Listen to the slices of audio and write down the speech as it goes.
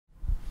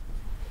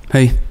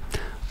Hey,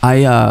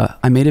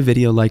 I made a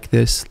video like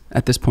this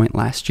at this point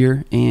last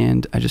year,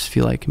 and I just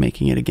feel like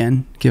making it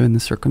again, given the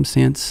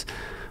circumstance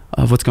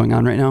of what's going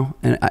on right now.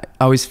 And I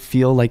always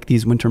feel like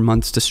these winter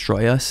months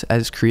destroy us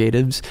as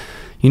creatives,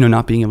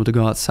 not being able to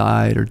go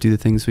outside or do the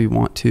things we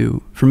want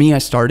to. For me, I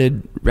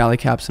started Rally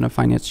Caps and a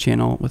finance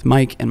channel with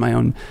Mike, and my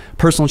own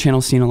personal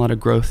channel, seeing a lot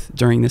of growth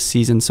during this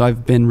season. So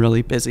I've been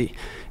really busy,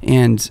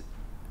 and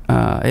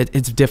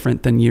it's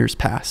different than years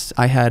past.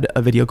 I had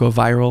a video go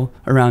viral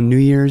around New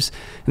Year's,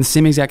 and the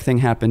same exact thing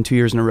happened 2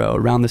 years in a row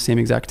around the same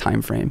exact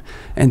time frame,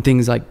 and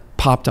things like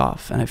popped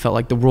off, and I felt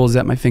like the world's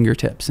at my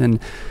fingertips.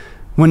 And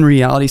when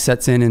reality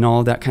sets in and all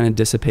of that kind of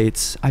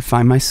dissipates, I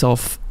find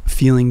myself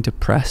feeling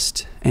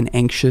depressed and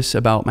anxious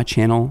about my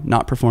channel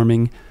not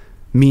performing,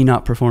 me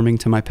not performing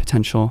to my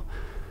potential.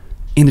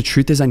 And the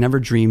truth is, I never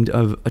dreamed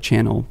of a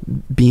channel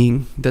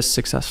being this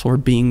successful or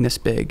being this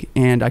big,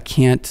 and I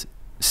can't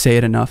say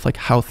it enough, like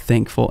how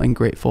thankful and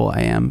grateful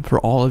I am for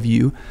all of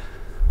you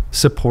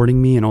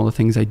supporting me and all the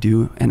things I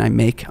do and I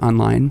make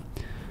online.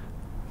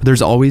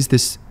 There's always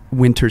this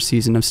winter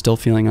season of still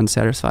feeling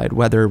unsatisfied,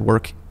 whether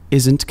work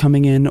isn't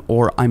coming in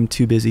or I'm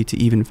too busy to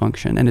even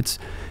function. And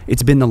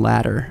it's been the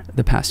latter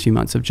the past few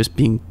months, of just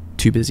being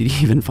too busy to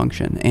even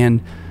function.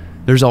 And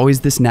there's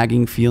always this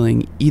nagging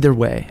feeling either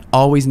way,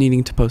 always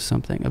needing to post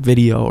something, a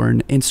video or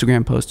an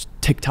Instagram post,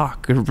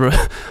 TikTok, or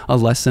a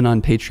lesson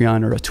on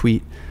Patreon or a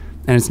tweet.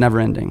 And it's never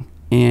ending.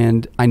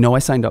 And I know I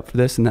signed up for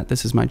this and that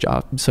this is my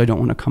job, so I don't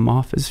want to come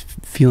off as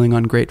feeling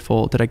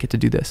ungrateful that I get to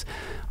do this.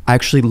 I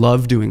actually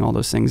love doing all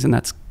those things, and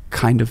that's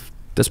part of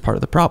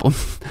the problem.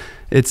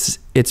 It's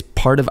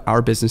part of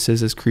our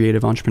businesses as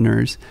creative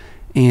entrepreneurs,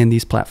 and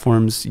these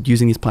platforms,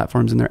 using these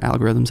platforms and their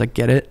algorithms, I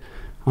get it.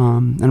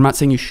 And I'm not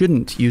saying you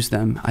shouldn't use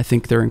them. I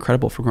think they're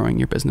incredible for growing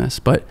your business,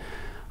 but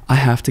I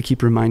have to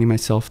keep reminding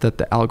myself that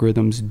the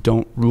algorithms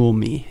don't rule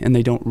me and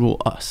they don't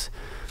rule us.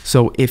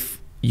 So if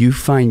you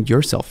find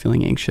yourself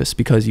feeling anxious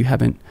because you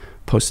haven't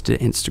posted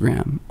to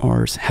Instagram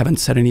or haven't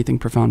said anything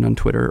profound on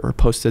Twitter or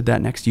posted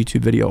that next YouTube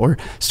video or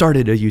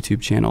started a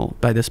YouTube channel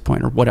by this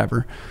point or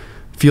whatever,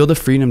 feel the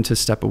freedom to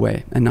step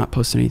away and not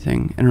post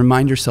anything and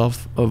remind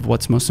yourself of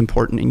what's most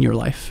important in your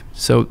life.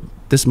 So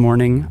this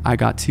morning I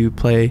got to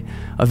play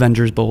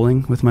Avengers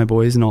bowling with my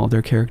boys and all of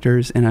their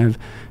characters, and I've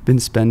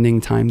been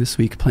spending time this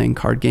week playing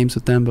card games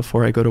with them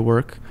before I go to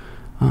work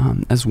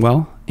as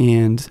well.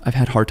 And I've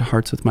had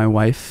heart-to-hearts with my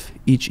wife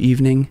each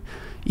evening,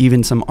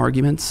 even some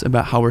arguments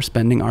about how we're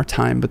spending our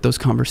time, but those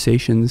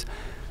conversations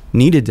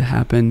needed to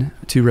happen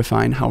to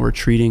refine how we're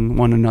treating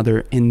one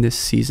another in this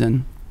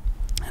season.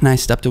 And I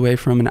stepped away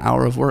from an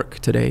hour of work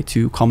today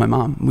to call my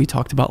mom. We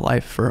talked about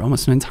life for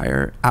almost an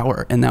entire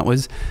hour, and that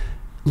was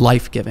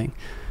life-giving.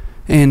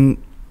 And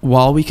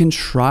while we can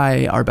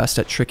try our best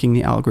at tricking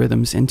the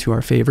algorithms into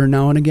our favor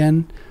now and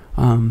again,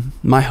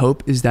 my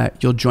hope is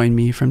that you'll join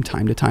me from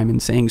time to time in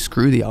saying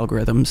screw the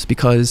algorithms,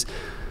 because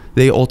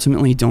they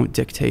ultimately don't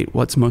dictate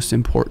what's most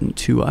important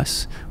to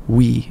us.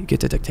 We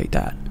get to dictate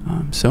that.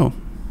 So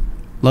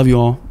love you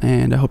all,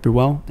 and I hope you're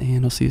well,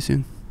 and I'll see you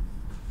soon.